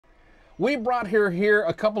We brought her here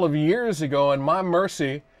a couple of years ago, and my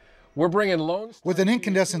mercy, we're bringing loans. With an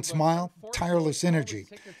incandescent smile, tireless energy,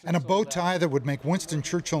 and a bow tie that would make Winston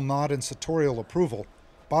Churchill nod in sartorial approval,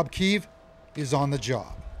 Bob Kieve is on the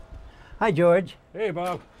job. Hi, George. Hey,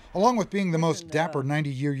 Bob. Along with being the most dapper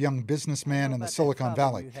 90-year young businessman in the Silicon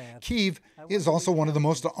Valley, Kieve is also one of the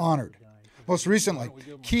most honored. Most recently,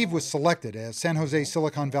 Kieve was selected as San Jose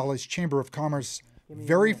Silicon Valley's Chamber of Commerce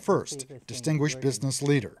very first Distinguished Business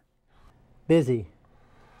Leader. Busy.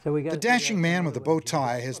 The dashing man with the bow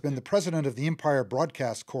tie has been the president of the Empire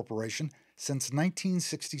Broadcast Corporation since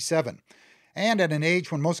 1967. And at an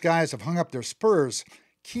age when most guys have hung up their spurs,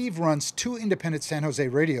 Kieve runs two independent San Jose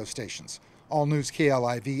radio stations, All News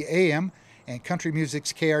KLIV AM and Country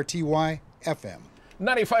Music's KRTY FM.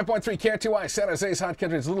 95.3 KRTY, San Jose's Hot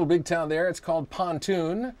Country's little big town there. It's called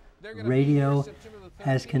Pontoon. Radio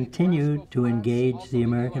has continued to engage the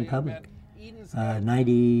American public.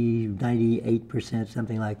 98%,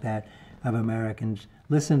 something like that, of Americans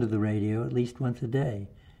listen to the radio at least once a day.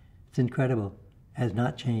 It's incredible. Has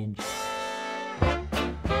not changed.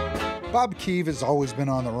 Bob Kieve has always been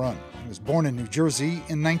on the run. He was born in New Jersey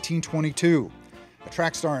in 1922. A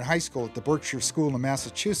track star in high school at the Berkshire School in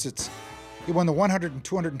Massachusetts, he won the 100 and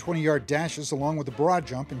 220-yard dashes along with the broad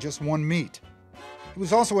jump in just one meet. He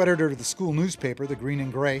was also editor of the school newspaper, The Green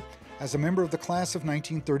and Gray, as a member of the class of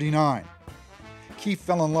 1939. Kieve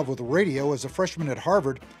fell in love with radio as a freshman at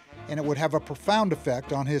Harvard, and it would have a profound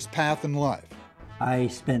effect on his path in life. I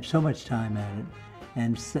spent so much time at it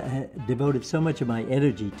and devoted so much of my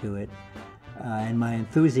energy to it and my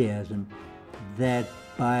enthusiasm that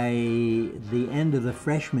by the end of the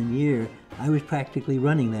freshman year, I was practically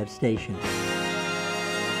running that station.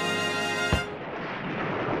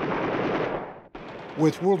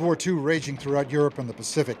 With World War II raging throughout Europe and the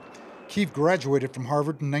Pacific, Kieve graduated from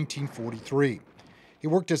Harvard in 1943. He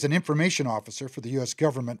worked as an information officer for the U.S.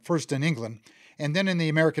 government, first in England, and then in the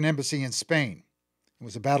American embassy in Spain. It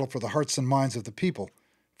was a battle for the hearts and minds of the people,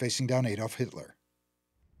 facing down Adolf Hitler.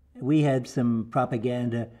 We had some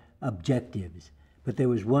propaganda objectives, but there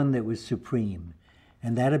was one that was supreme,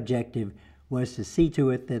 and that objective was to see to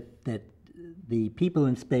it that the people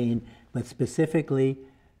in Spain, but specifically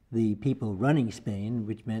the people running Spain,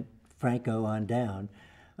 which meant Franco on down,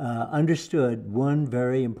 understood one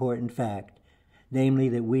very important fact, namely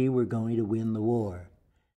that we were going to win the war.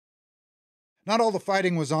 Not all the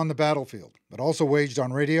fighting was on the battlefield, but also waged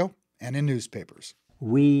on radio and in newspapers.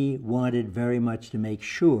 We wanted very much to make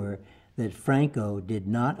sure that Franco did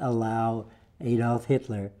not allow Adolf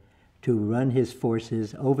Hitler to run his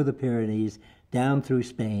forces over the Pyrenees, down through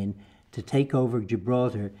Spain, to take over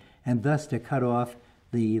Gibraltar, and thus to cut off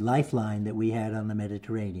the lifeline that we had on the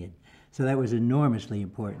Mediterranean. So that was enormously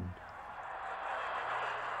important.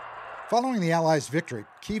 Following the Allies' victory,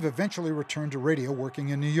 Kieve eventually returned to radio working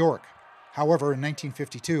in New York. However, in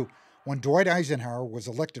 1952, when Dwight Eisenhower was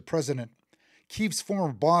elected president, Kieve's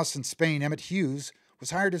former boss in Spain, Emmett Hughes,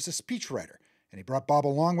 was hired as a speechwriter, and he brought Bob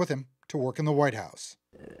along with him to work in the White House.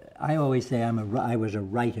 I always say I was a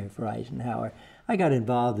writer for Eisenhower. I got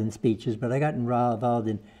involved in speeches, but I got involved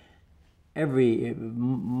in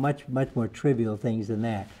much more trivial things than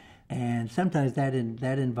that. And sometimes that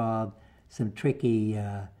involved some tricky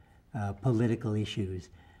political issues,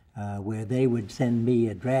 where they would send me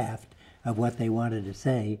a draft of what they wanted to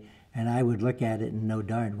say, and I would look at it and know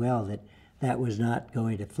darn well that that was not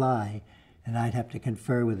going to fly, and I'd have to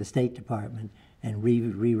confer with the State Department and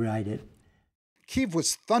rewrite it. Kieve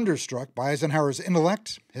was thunderstruck by Eisenhower's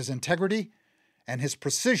intellect, his integrity, and his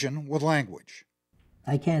precision with language.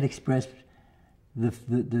 I can't express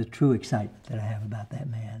the true excitement that I have about that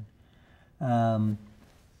man.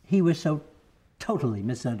 He was so totally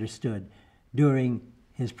misunderstood during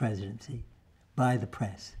his presidency by the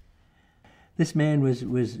press. This man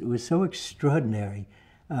was so extraordinary.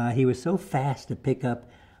 He was so fast to pick up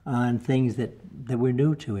on things that were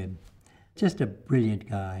new to him. Just a brilliant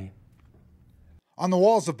guy. On the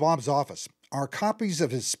walls of Bob's office are copies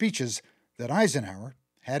of his speeches that Eisenhower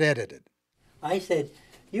had edited. I said,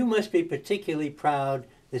 "You must be particularly proud,"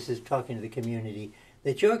 this is talking to the community,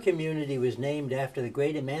 "that your community was named after the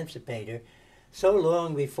great emancipator so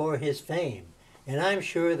long before his fame. And I'm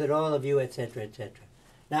sure that all of you, etc., etc."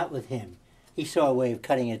 Not with him. He saw a way of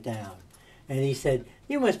cutting it down. And he said,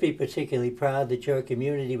 "You must be particularly proud that your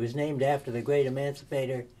community was named after the great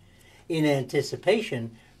emancipator in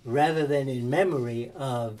anticipation rather than in memory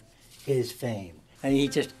of his fame." And he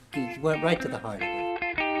went right to the heart of it.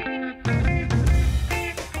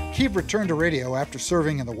 Kieve returned to radio after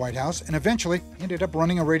serving in the White House and eventually ended up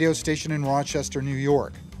running a radio station in Rochester, New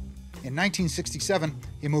York. In 1967,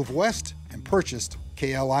 he moved west and purchased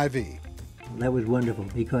KLIV. That was wonderful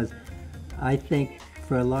because I think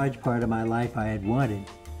for a large part of my life I had wanted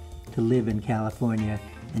to live in California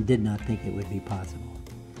and did not think it would be possible.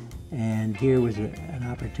 And here was an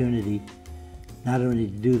opportunity not only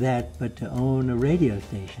to do that, but to own a radio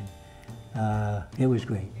station. It was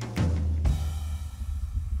great.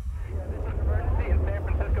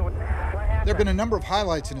 There have been a number of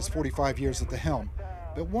highlights in his 45 years at the helm,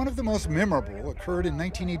 but one of the most memorable occurred in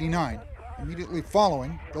 1989, immediately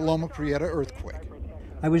following the Loma Prieta earthquake.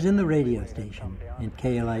 I was in the radio station in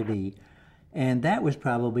KLIV, and that was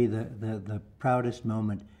probably the proudest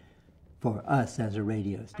moment for us as a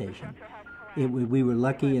radio station. We were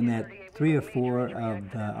lucky in that 3 or 4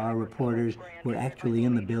 of our reporters were actually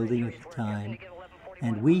in the building at the time,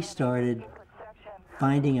 and we started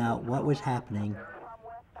finding out what was happening.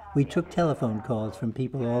 We took telephone calls from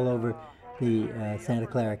people all over the Santa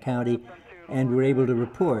Clara County and were able to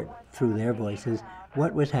report through their voices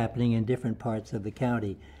what was happening in different parts of the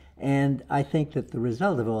county. And I think that the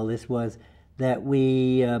result of all this was that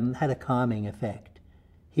we had a calming effect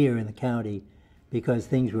here in the county because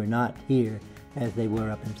things were not here as they were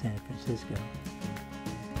up in San Francisco.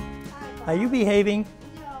 Are you behaving?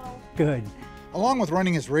 No. Good. Along with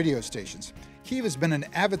running his radio stations, Kieve has been an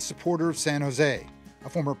avid supporter of San Jose, a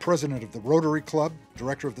former president of the Rotary Club,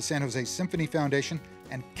 director of the San Jose Symphony Foundation,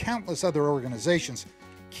 and countless other organizations.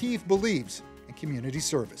 Kieve believes in community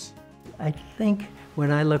service. I think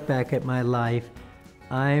when I look back at my life,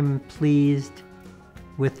 I'm pleased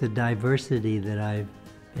with the diversity that I've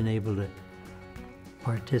been able to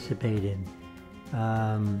participate in.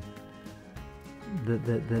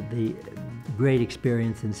 The great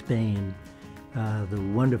experience in Spain, the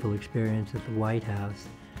wonderful experience at the White House,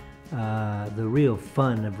 the real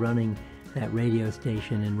fun of running that radio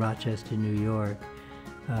station in Rochester, New York,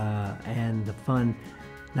 and the fun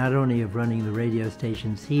not only of running the radio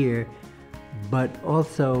stations here, but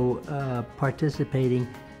also participating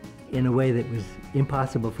in a way that was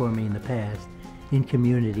impossible for me in the past, in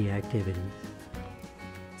community activities.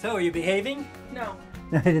 So, are you behaving? No.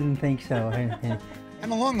 I didn't think so.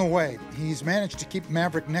 And along the way, he's managed to keep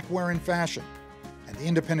maverick neckwear in fashion and the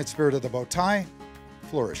independent spirit of the bow tie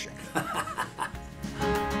flourishing.